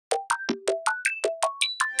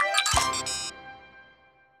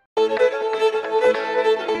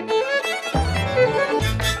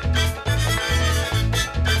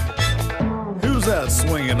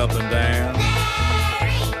up and down.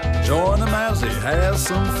 Join him as he has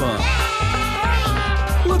some fun.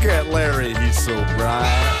 Look at Larry, he's so bright.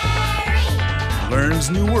 Learns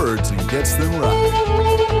new words and gets them right.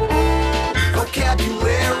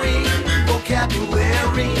 Vocabulary,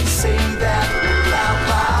 vocabulary, say that loud,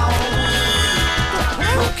 loud.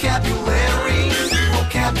 Vocabulary,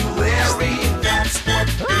 vocabulary, that's what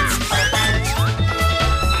it's about.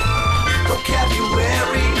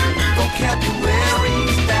 Vocabulary, vocabulary,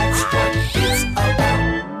 that's what it's about.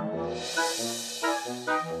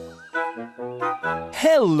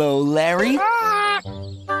 Hello, Larry.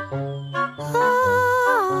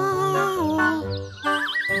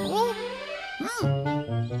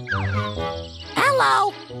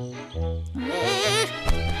 Hello.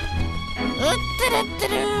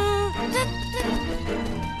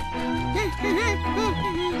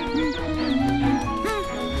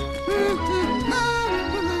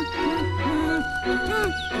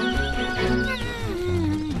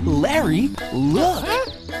 Larry, look.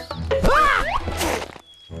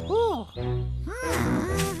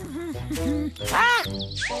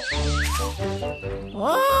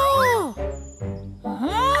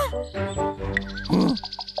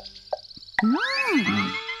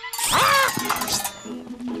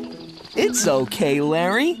 It's okay,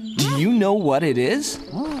 Larry. Do you know what it is?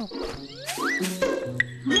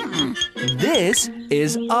 This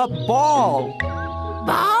is a ball.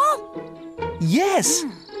 Ball? Yes,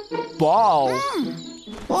 ball.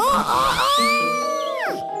 Ball.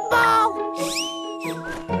 Ball.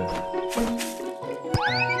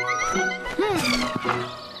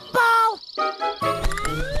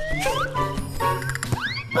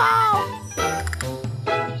 Ball.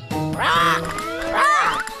 Rock.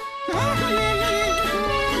 Rock.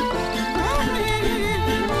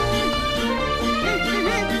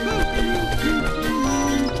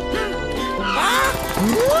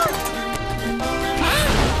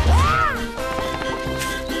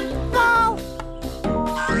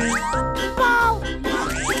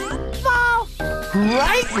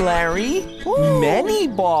 Right, Larry. Many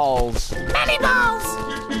balls. Many balls.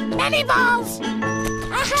 Many balls.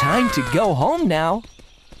 Time to go home now.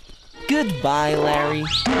 Goodbye, Larry.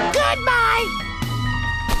 Goodbye.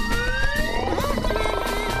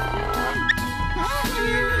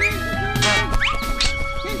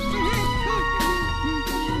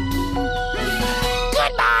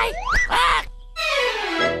 Goodbye.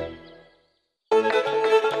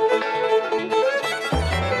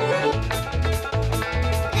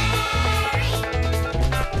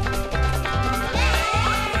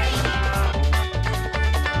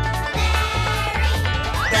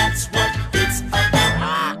 That's what it's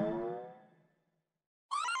about.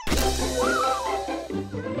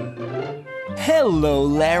 Hello,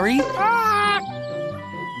 Larry.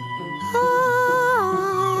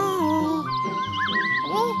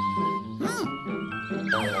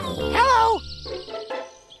 Hello.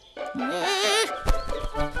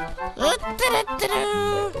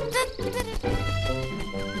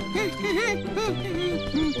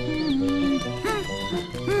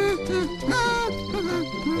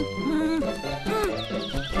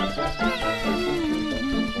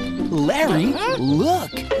 Larry, look.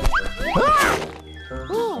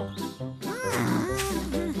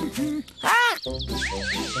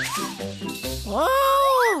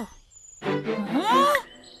 Oh.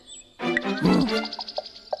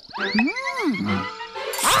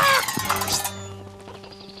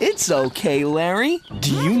 It's okay, Larry.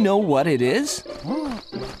 Do you know what it is?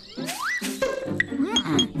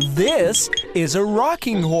 This is a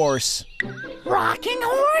rocking horse. Rocking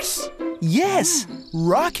horse? Yes,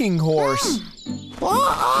 rocking horse.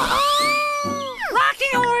 Rocking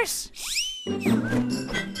horse.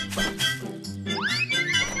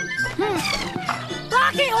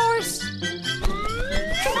 Rocking horse.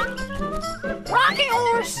 Rocking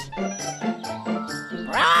horse.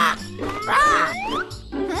 Rock. Rock.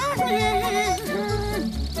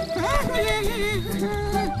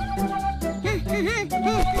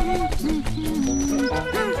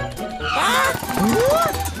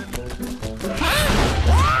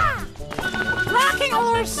 Rocking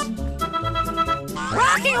horse.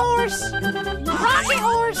 Rocking horse. Rocking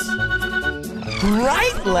horse.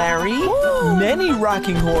 Right, Larry. Many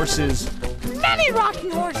rocking horses. Many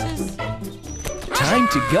rocking horses. Time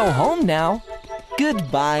to go home now.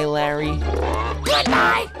 Goodbye, Larry.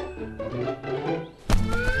 Goodbye.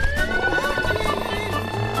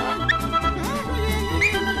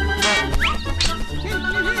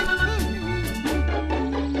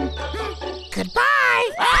 Goodbye.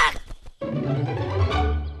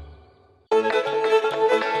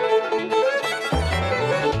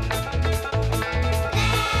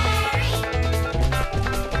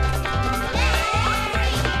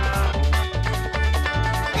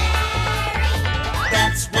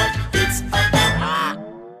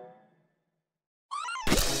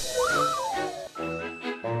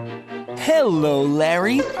 Hello,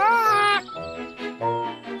 Larry.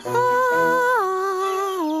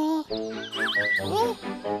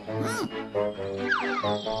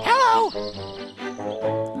 Hello.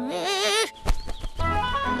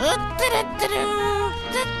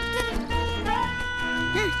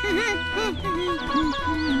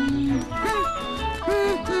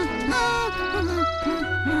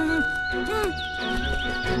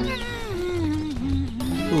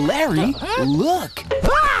 Larry, look.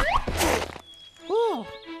 Ooh.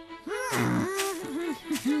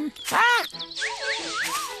 Ah.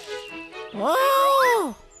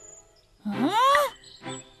 Whoa. Huh?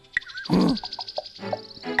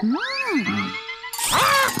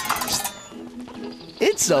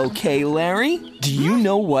 It's okay, Larry. Do you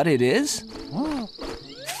know what it is?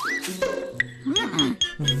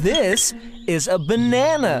 This is a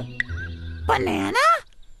banana. Banana?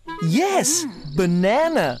 Yes,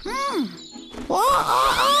 banana.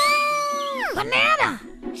 Whoa. Banana.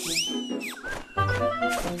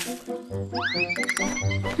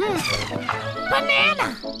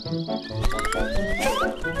 Banana.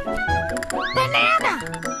 Banana.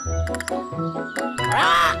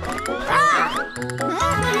 Rock.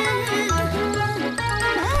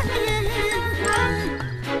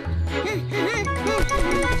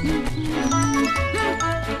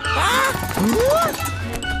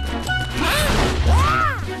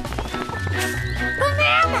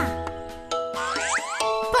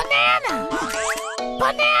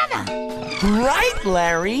 Banana! Right,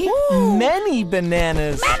 Larry. Ooh. Many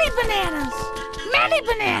bananas. Many bananas! Many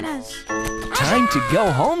bananas! Time to go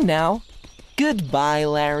home now. Goodbye,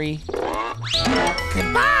 Larry.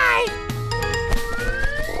 Goodbye!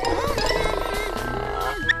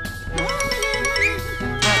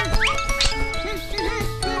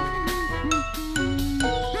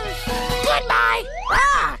 Goodbye!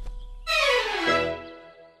 Ah!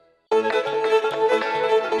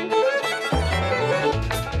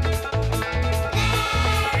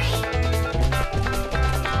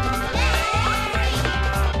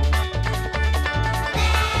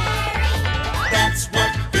 That's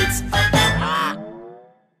what it's about.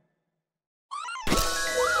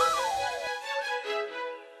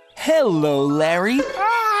 Hello, Larry.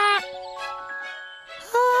 Ah!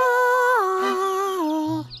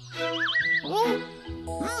 Oh.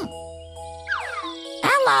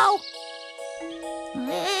 Hello.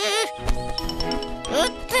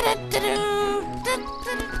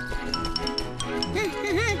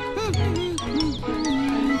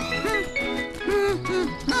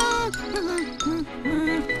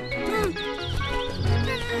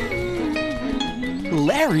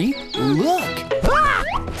 Larry, look. Ah!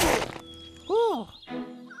 Ooh.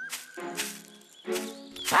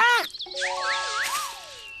 Ah!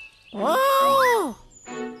 Whoa!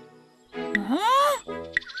 Huh?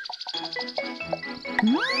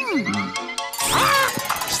 Ah!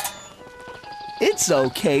 It's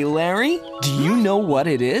okay, Larry. Do you know what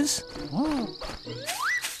it is?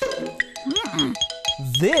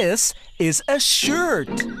 This is a shirt.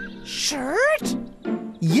 Shirt?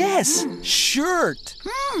 Yes, shirt.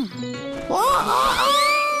 Whoa!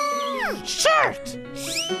 Shirt!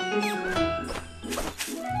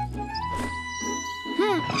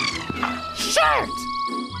 Shirt!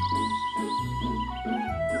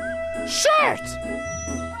 Shirt!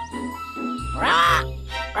 Rah!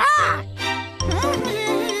 Rah!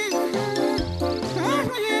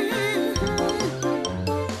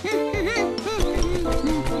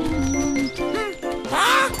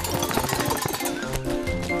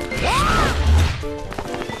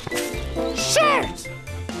 Shirt!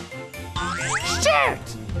 Shirt!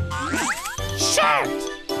 Shirt!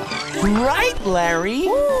 Right, Larry.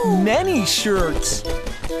 Ooh. Many shirts.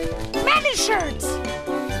 Many shirts!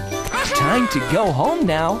 Time to go home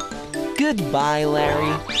now. Goodbye,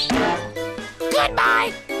 Larry.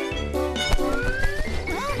 Goodbye!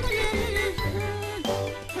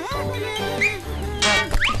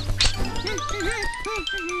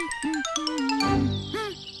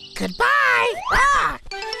 Goodbye! Ah!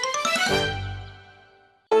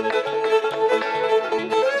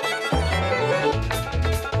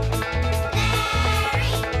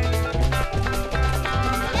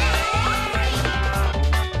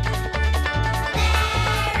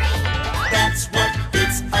 That's what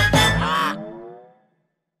it's about.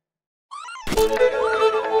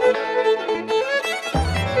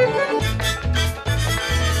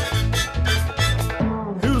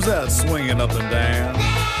 Who's that swinging up and down?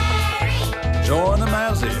 Join him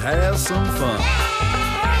as he has some fun.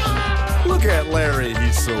 Look at Larry,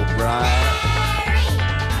 he's so bright.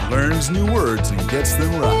 Learns new words and gets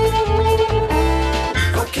them right.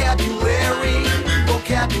 Vocabulary, vocabulary.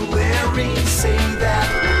 Vocabulary, say that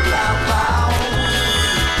loud, loud.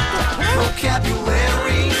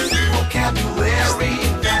 Vocabulary, vocabulary,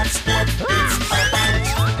 that's what it's about.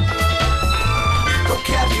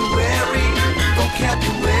 Vocabulary,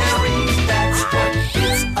 vocabulary, that's what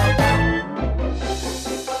it's about.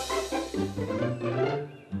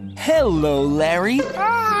 Hello, Larry.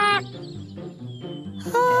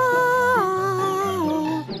 Hello.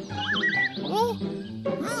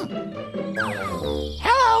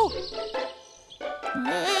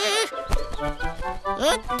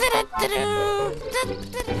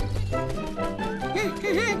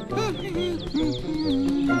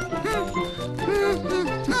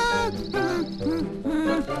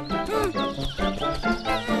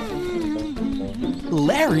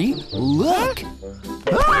 Larry, look.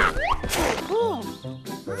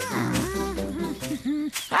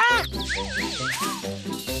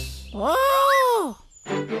 Whoa!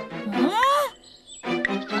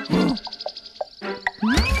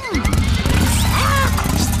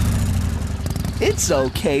 It's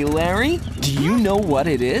okay, Larry. Do you know what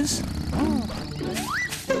it is?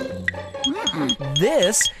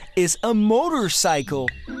 This is a motorcycle.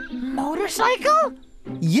 Motorcycle?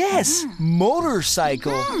 Yes,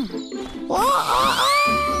 motorcycle.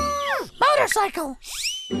 Motorcycle.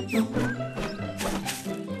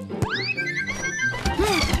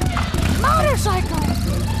 Motorcycle.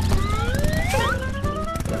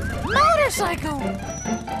 Motorcycle.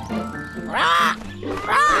 Rah!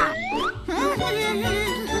 Rah!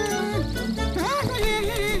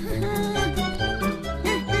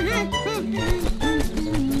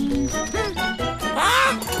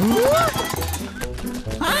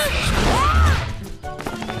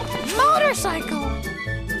 Motorcycle.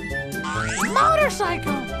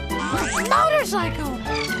 Motorcycle. Motorcycle.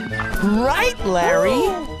 Right, Larry.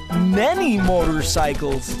 Many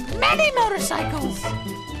motorcycles. Many motorcycles.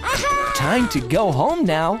 Time to go home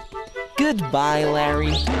now. Goodbye,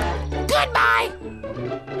 Larry. Goodbye.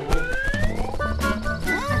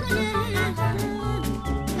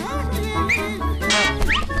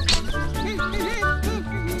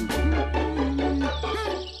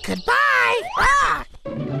 Goodbye. Ah!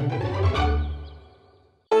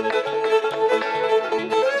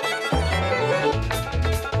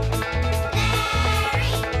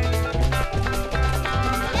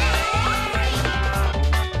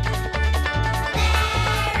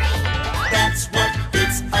 That's what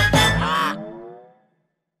it's about.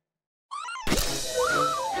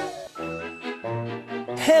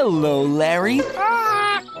 Hello, Larry.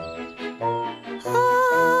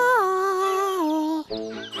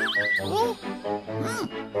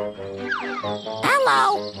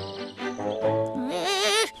 Hello.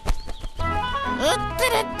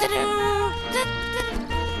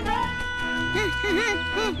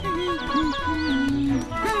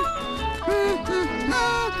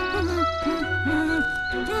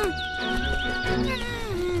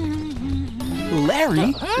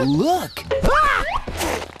 Larry, look.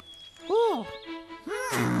 Ooh.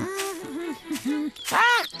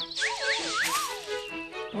 Ah.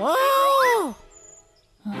 Whoa.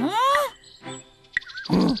 Huh?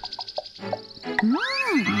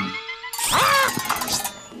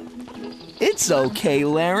 It's okay,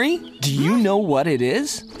 Larry. Do you know what it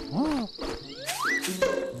is?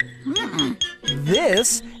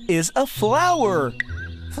 This is a flower.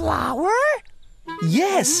 Flower?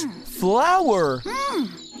 Yes, flower.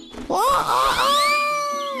 Flower.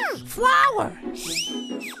 Flower.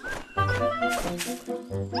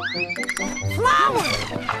 Flower.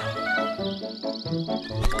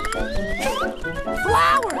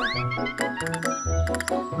 Flower.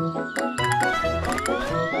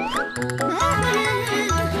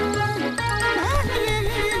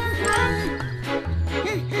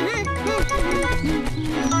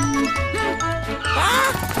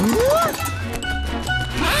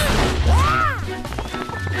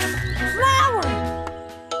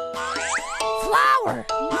 Flower.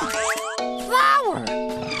 Flower.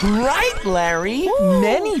 Right, Larry.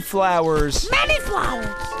 Many flowers. Many flowers.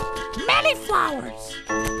 Many flowers.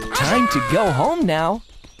 Time to go home now.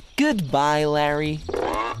 Goodbye, Larry.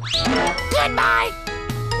 Goodbye.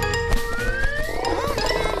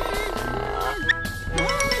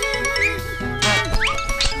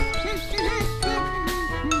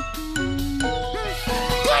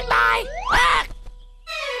 Goodbye. Ah.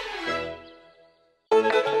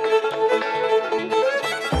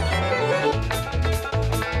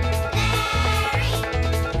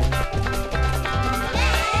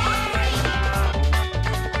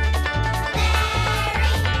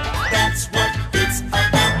 That's what it's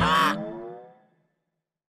about.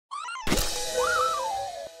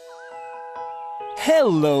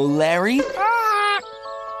 Hello, Larry.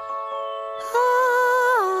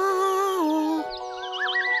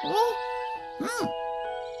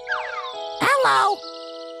 Hello.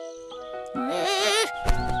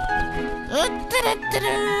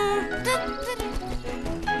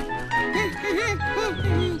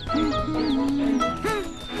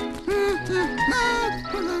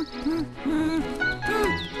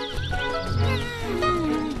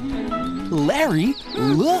 Larry,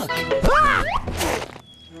 look. Ah!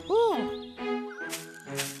 Ooh.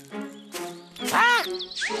 Ah!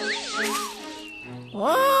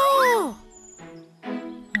 Whoa!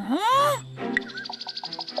 Huh?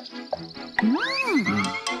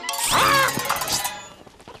 Ah!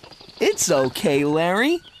 It's okay,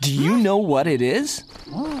 Larry. Do you know what it is?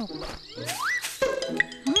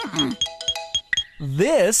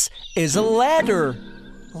 This is a ladder.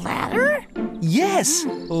 Ladder? Yes,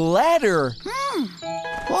 ladder.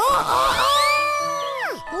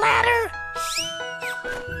 Ladder.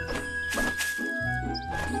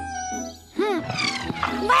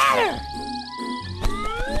 Ladder.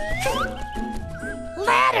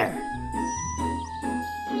 Ladder.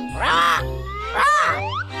 Rah! Rah!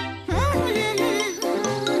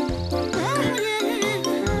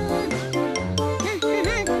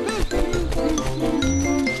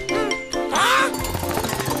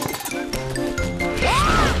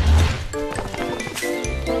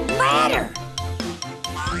 Ladder!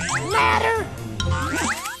 Ladder!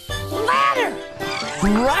 Ladder!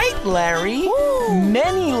 Right, Larry.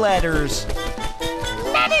 Many ladders.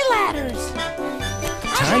 Many ladders!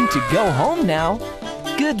 Time to go home now.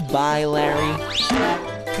 Goodbye, Larry.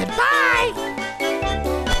 Goodbye!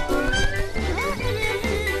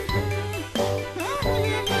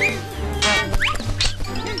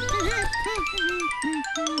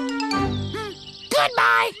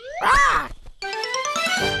 Goodbye! Ah!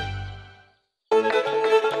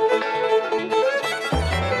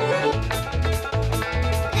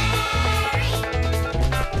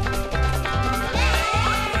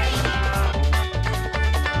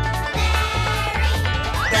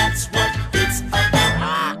 That's what it's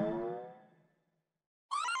about.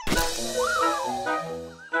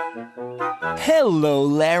 Hello,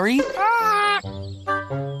 Larry.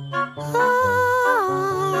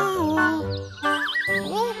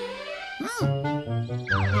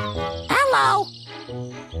 Hello.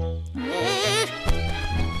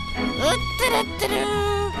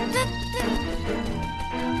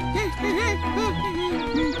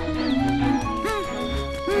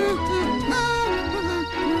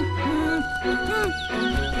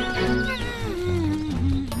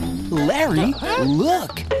 Larry,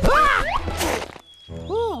 look. Ah!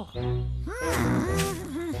 Ooh.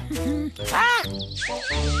 Ah!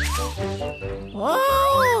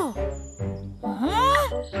 Whoa! Huh?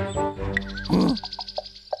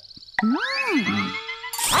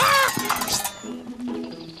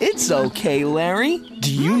 It's okay, Larry.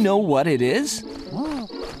 Do you know what it is?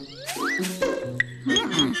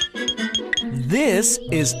 This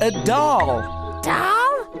is a doll.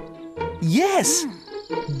 Doll? Yes,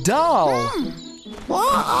 doll.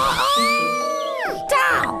 Doll.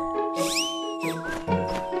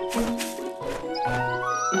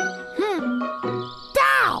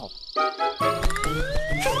 Doll.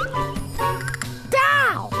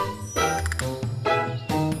 Doll.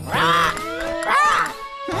 Rah, rah.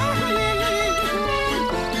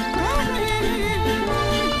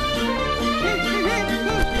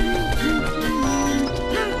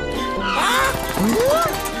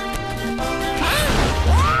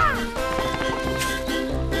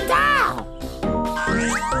 Doll.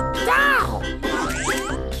 Doll.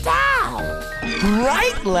 Doll.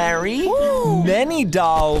 Right, Larry. Many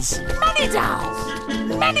dolls. Many dolls.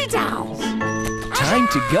 Many dolls. Time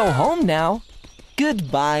to go home now.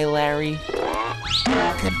 Goodbye, Larry.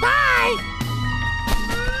 Goodbye.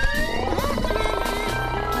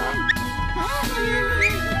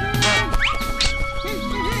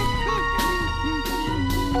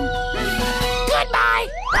 Goodbye.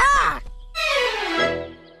 Ah!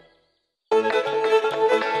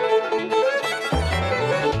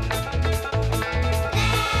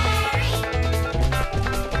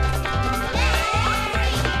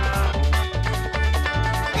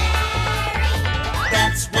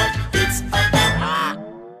 That's what it's about.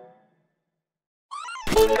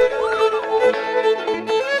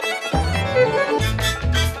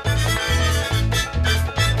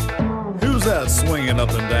 Who's that swinging up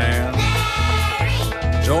and down?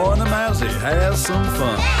 Join him as he has some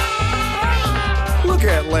fun. Look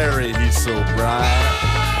at Larry, he's so bright.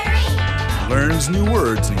 Learns new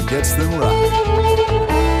words and gets them right.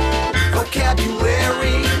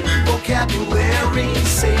 Vocabulary, vocabulary. Vocabulary,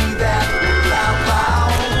 say that loud,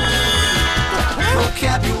 loud.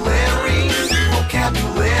 Vocabulary,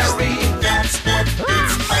 vocabulary, that's what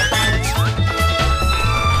it's about.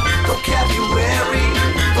 Vocabulary,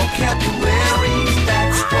 vocabulary,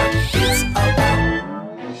 that's what it's about.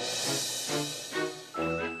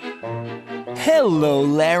 Hello,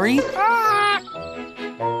 Larry. Hello.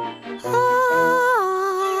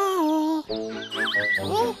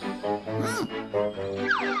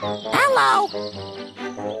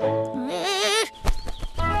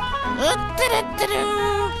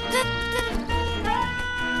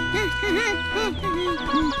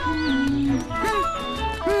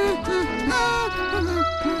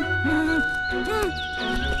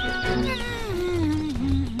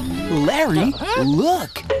 Larry,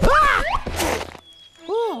 look.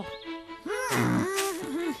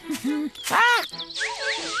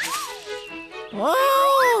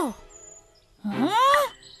 Whoa! Huh?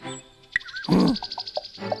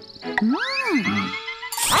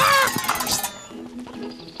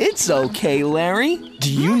 It's okay, Larry.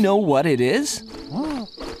 Do you know what it is?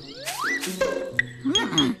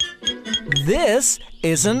 This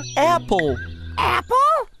is an apple.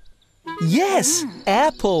 Apple? Yes,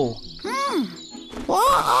 apple. Whoa!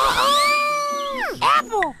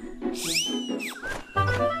 Apple!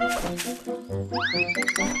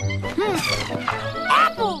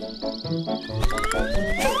 Apple!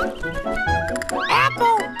 Apple!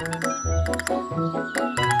 Apple!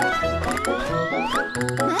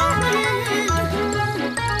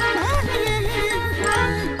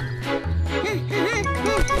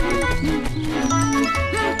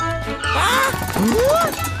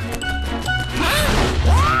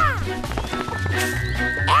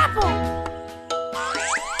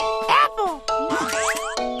 Apple!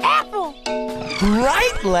 Apple!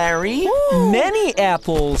 Right, Larry. Many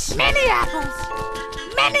apples. Many apples!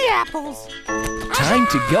 Many apples! Time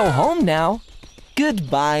to go home now.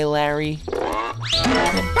 Goodbye, Larry.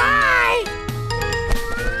 Goodbye!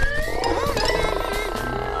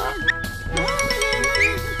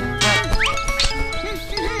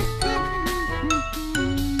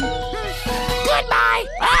 Goodbye!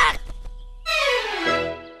 Ah!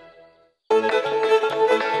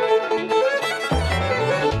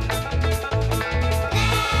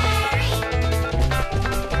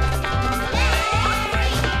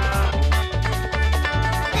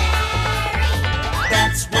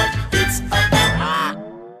 That's what it's about.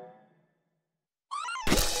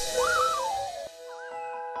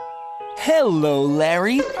 Hello,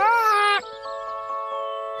 Larry.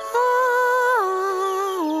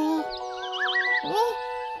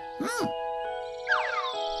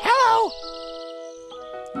 Hello.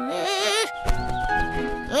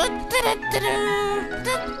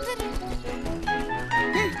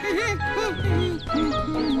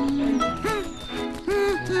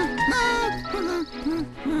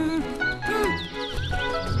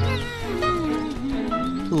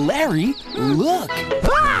 Larry, look.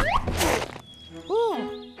 Ah! Ooh.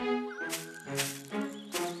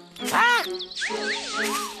 Ah!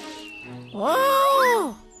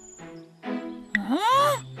 Whoa!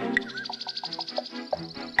 Huh?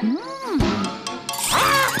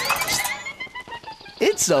 Ah!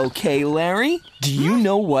 It's okay, Larry. Do you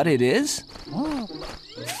know what it is?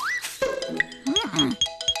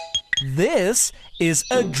 This is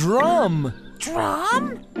a drum.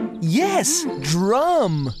 Drum? Yes,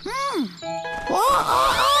 drum.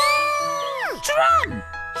 Whoa! Drum!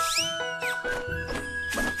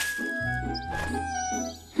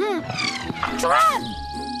 Drum!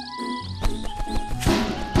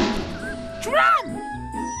 Drum!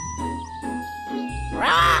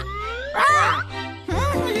 Rah! Rah! Ah!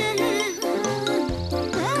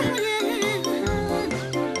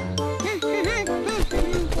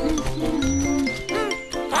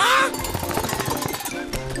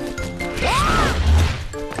 Yeah!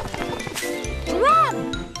 Drum!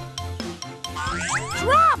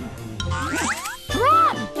 Drum!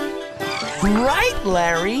 Drum! Right,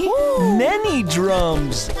 Larry. Many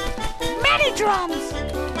drums. Many drums!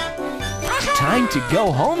 Time to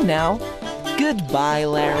go home now. Goodbye,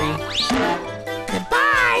 Larry.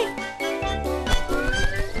 Goodbye!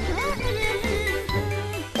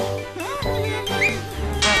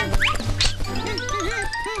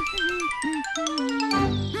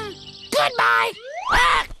 Goodbye!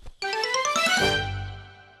 Ah!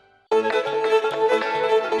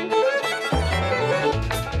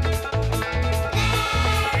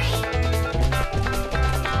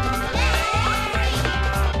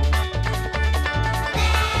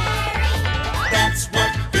 That's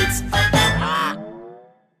what it's about.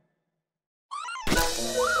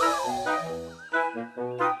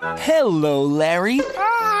 Hello, Larry.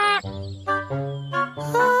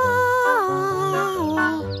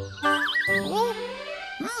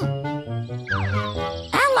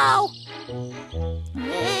 Hello.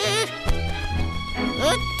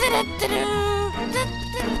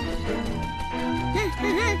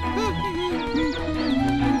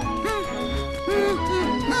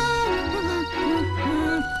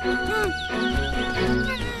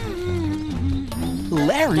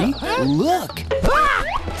 Larry, look.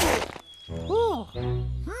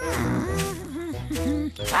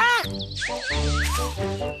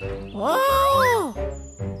 Whoa!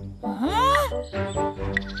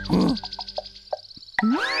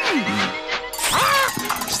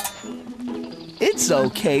 It's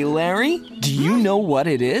okay, Larry. Do you know what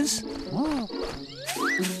it is?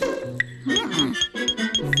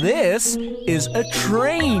 This is a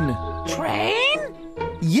train. Train?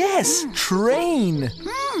 Yes, train.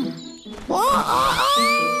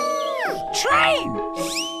 Train!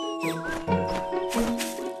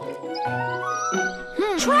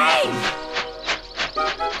 Train!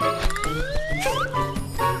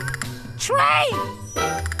 Train!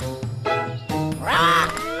 Rah!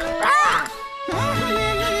 Rah!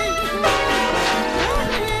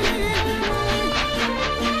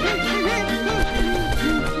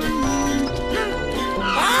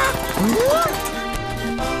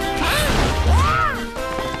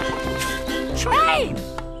 Train!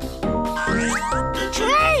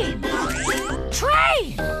 Train!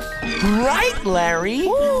 Train! Right, Larry.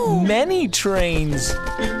 Many trains.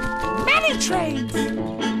 Many trains!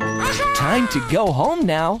 Time to go home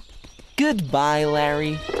now. Goodbye,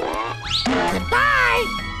 Larry. Goodbye!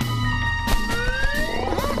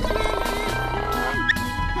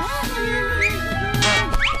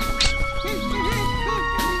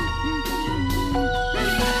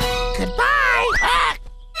 Goodbye!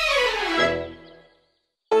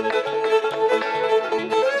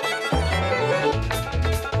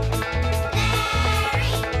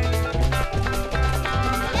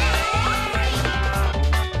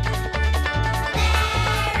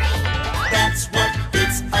 That's what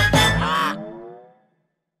it's about.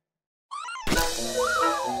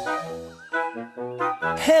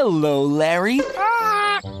 Hello, Larry.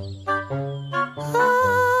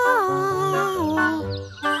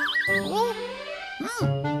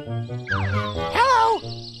 Hello.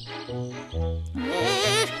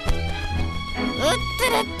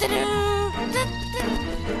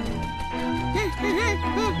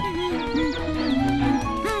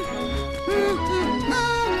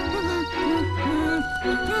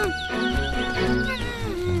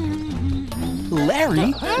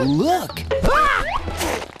 Larry, look.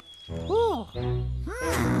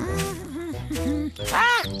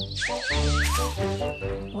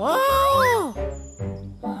 Whoa!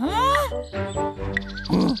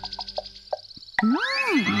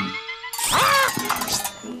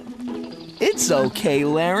 It's okay,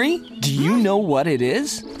 Larry. Do you know what it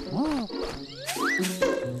is?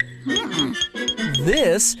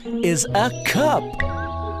 This is a cup.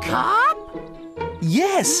 Cup?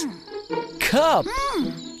 Yes, cup.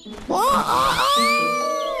 Cup!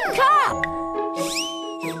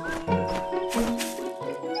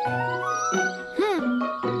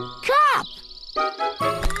 Cup! Cup!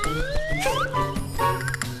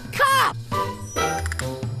 Cup!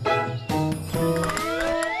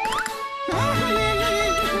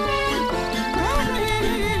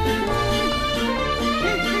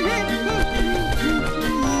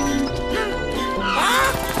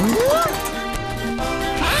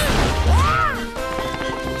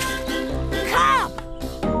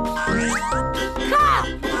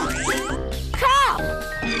 Cup!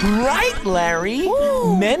 Right, Larry.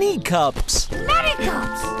 Many cups. Many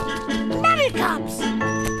cups! Many cups!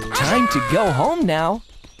 Time to go home now.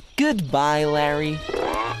 Goodbye, Larry.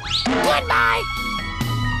 Goodbye!